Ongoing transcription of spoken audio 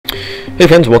Hey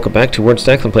friends, welcome back to Word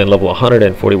Stacks. I'm playing level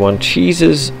 141,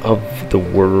 Cheeses of the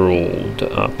World,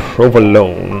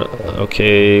 Provolone.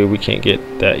 Okay, we can't get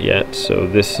that yet, so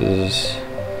this is,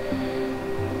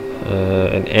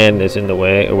 an N is in the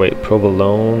way. Oh wait,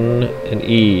 Provolone, an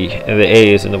E, and the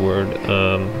A is in the word.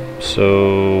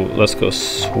 So let's go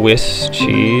Swiss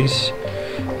cheese,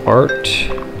 art,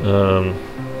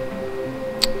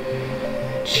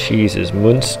 cheese is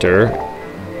Munster.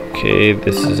 Okay,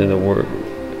 this is in the word.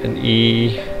 An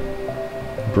E,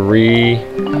 Brie,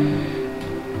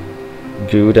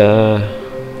 Gouda,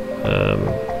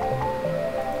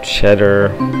 cheddar,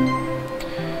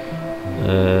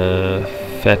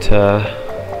 feta,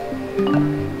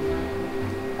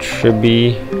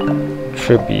 tribby,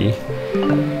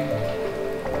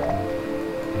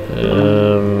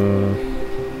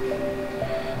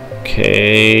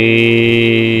 okay,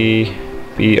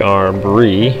 BR,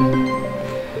 Brie.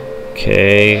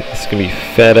 Okay, this is gonna be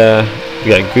feta.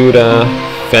 We got Gouda,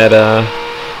 feta,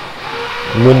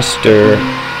 Munster,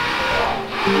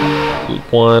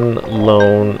 one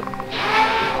lone,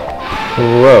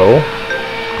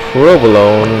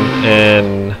 provolone,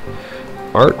 and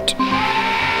art.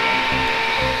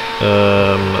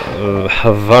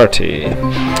 Havarti.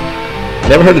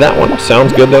 Never heard of that one.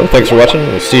 Sounds good though. Thanks for watching.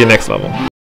 We'll see you next level.